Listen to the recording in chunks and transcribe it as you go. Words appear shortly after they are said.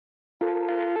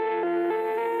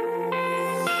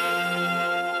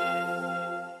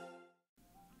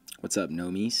What's up,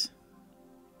 Nomies?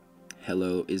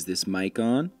 Hello, is this mic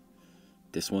on?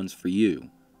 This one's for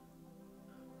you.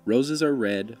 Roses are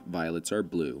red, violets are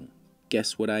blue.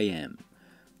 Guess what I am?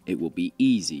 It will be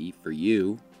easy for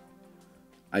you.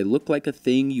 I look like a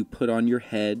thing you put on your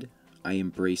head. I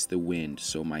embrace the wind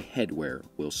so my headwear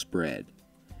will spread.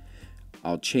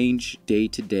 I'll change day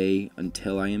to day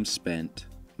until I am spent.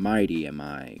 Mighty am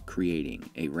I,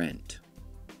 creating a rent.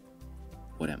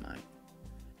 What am I?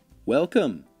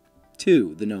 Welcome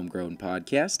to the Gnome Grown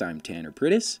Podcast. I'm Tanner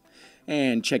Prittis,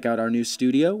 and check out our new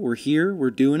studio. We're here, we're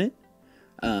doing it.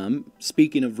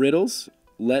 Speaking of riddles,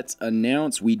 let's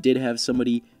announce we did have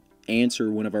somebody answer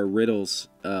one of our riddles.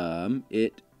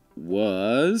 It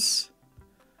was...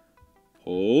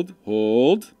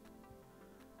 Hold.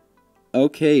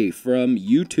 Okay, from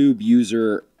YouTube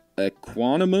user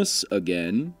Equanimous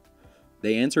again.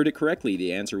 They answered it correctly.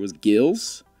 The answer was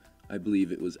gills. I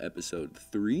believe it was episode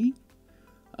 3.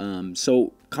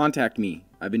 So contact me.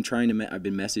 I've been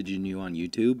messaging you on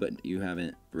YouTube, but you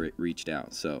haven't reached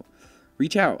out. So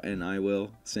reach out and I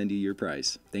will send you your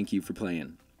prize. Thank you for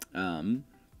playing.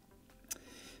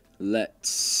 Let's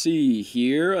see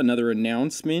here. Another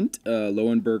announcement.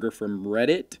 Lowenberger from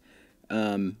Reddit.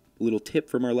 Little tip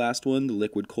from our last one, the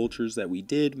liquid cultures that we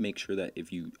did. Make sure that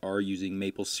if you are using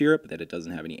maple syrup, that it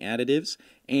doesn't have any additives.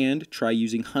 And try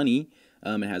using honey.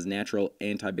 It has natural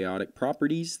antibiotic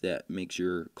properties that makes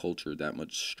your culture that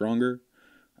much stronger.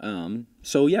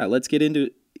 So yeah, let's get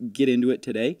into it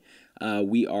today.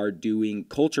 We are doing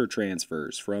culture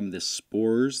transfers from the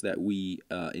spores that we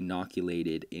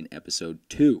inoculated in episode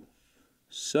 2.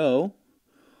 So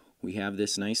we have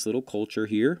this nice little culture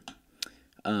here.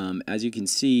 As you can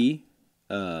see,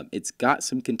 it's got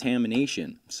some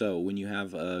contamination. So when you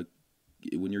have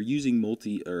when you're using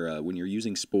when you're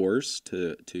using spores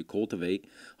to cultivate,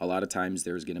 a lot of times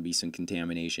there's going to be some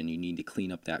contamination. You need to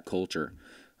clean up that culture.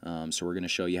 So we're going to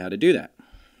show you how to do that.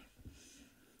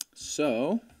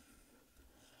 So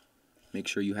make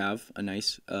sure you have a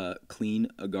nice clean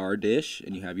agar dish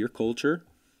and you have your culture.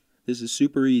 This is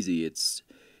super easy.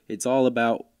 It's all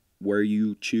about where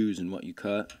you choose and what you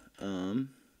cut.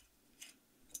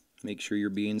 Make sure you're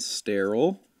being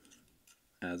sterile,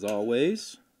 as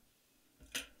always.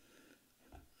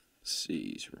 Let's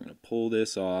see, so we're going to pull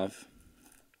this off.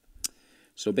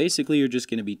 So basically you're just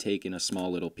going to be taking a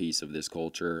small little piece of this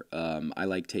culture. I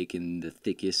like taking the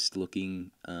thickest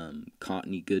looking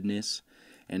cottony goodness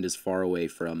and as far away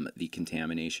from the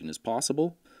contamination as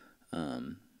possible.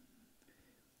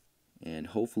 And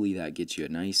hopefully that gets you a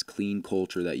nice clean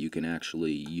culture that you can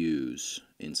actually use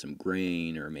in some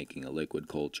grain or making a liquid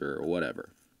culture or whatever.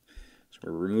 So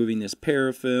we're removing this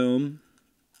parafilm.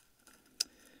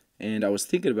 And I was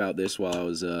thinking about this while I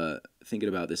was thinking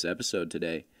about this episode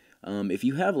today. If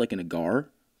you have like an agar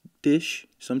dish,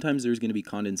 sometimes there's going to be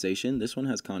condensation. This one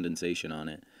has condensation on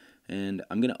it. And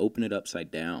I'm going to open it upside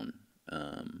down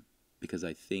because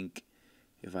I think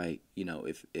if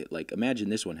imagine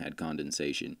this one had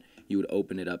condensation, you would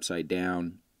open it upside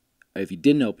down. If you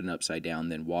didn't open it upside down,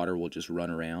 then water will just run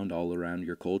around all around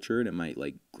your culture, and it might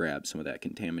like grab some of that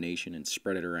contamination and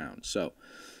spread it around. So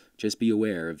just be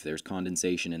aware if there's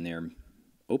condensation in there,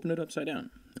 open it upside down.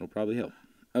 It'll probably help.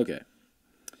 Okay,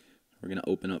 we're gonna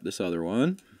open up this other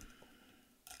one.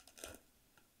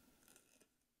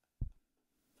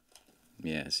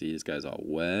 Yeah, see, this guy's all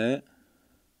wet.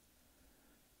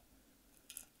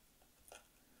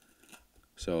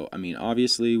 So, I mean,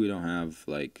 obviously we don't have,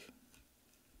 like,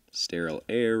 sterile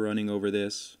air running over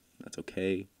this. That's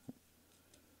okay.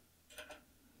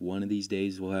 One of these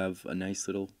days we'll have a nice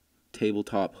little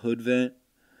tabletop hood vent.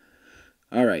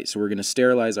 Alright, so we're going to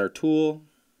sterilize our tool.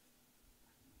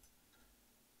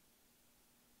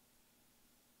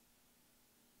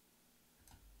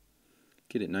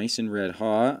 Get it nice and red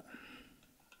hot.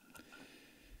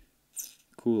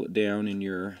 Cool it down in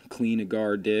your clean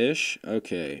agar dish.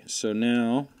 Okay, so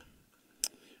now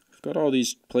we've got all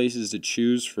these places to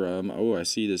choose from. Oh, I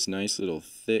see this nice little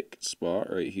thick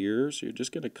spot right here. So you're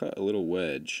just going to cut a little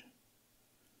wedge.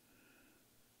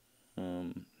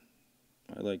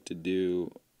 I like to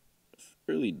do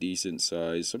fairly decent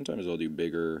size. Sometimes I'll do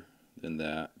bigger than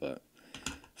that, but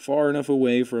far enough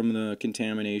away from the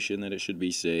contamination that it should be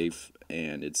safe.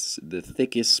 And it's the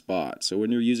thickest spot. So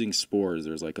when you're using spores,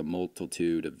 there's like a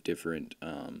multitude of different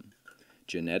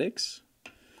genetics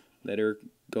that are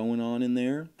going on in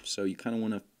there. So you kind of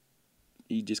want to,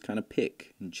 you just kind of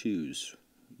pick and choose.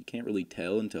 You can't really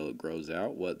tell until it grows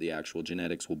out what the actual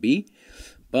genetics will be.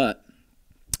 But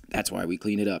that's why we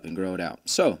clean it up and grow it out.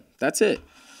 So that's it.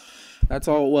 That's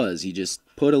all it was. You just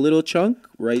put a little chunk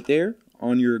right there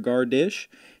on your agar dish,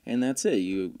 and that's it.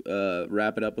 You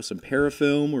wrap it up with some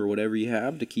parafilm or whatever you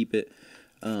have to keep it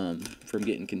from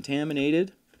getting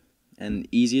contaminated, and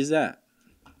easy as that.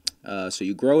 So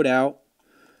you grow it out,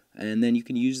 and then you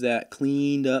can use that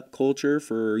cleaned up culture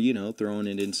for, you know, throwing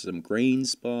it into some grain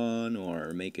spawn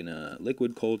or making a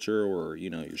liquid culture, or, you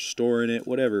know, you're storing it,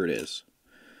 whatever it is.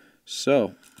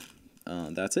 So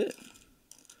that's it.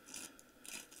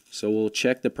 So we'll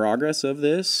check the progress of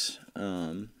this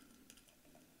in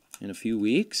a few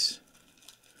weeks,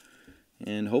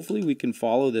 and hopefully we can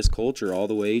follow this culture all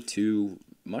the way to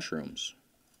mushrooms.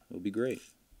 It'll be great.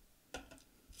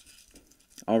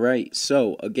 All right,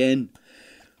 so again,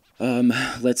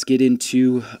 let's get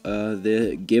into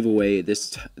the giveaway.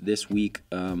 This week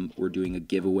we're doing a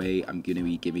giveaway. I'm going to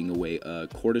be giving away a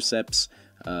cordyceps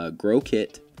grow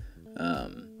kit.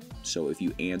 So if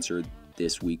you answer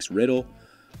this week's riddle,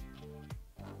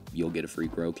 you'll get a free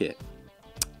grow kit.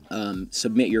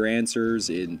 Submit your answers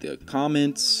in the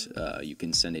comments. You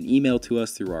can send an email to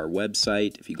us through our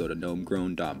website if you go to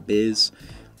gnomegrown.biz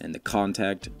and the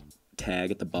contact tag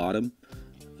at the bottom.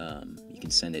 You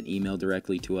can send an email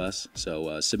directly to us.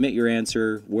 So submit your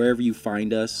answer wherever you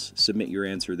find us. Submit your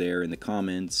answer there in the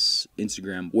comments,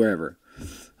 Instagram, wherever.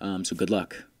 So good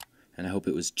luck, and I hope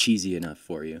it was cheesy enough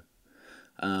for you.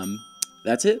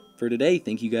 That's it for today.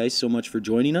 Thank you guys so much for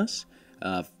joining us.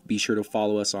 Be sure to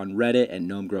follow us on Reddit at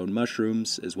Gnome Grown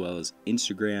Mushrooms, as well as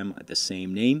Instagram at the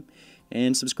same name,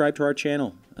 and subscribe to our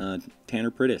channel,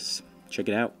 Tanner Prittis. Check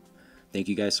it out. Thank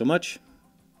you guys so much.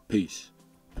 Peace.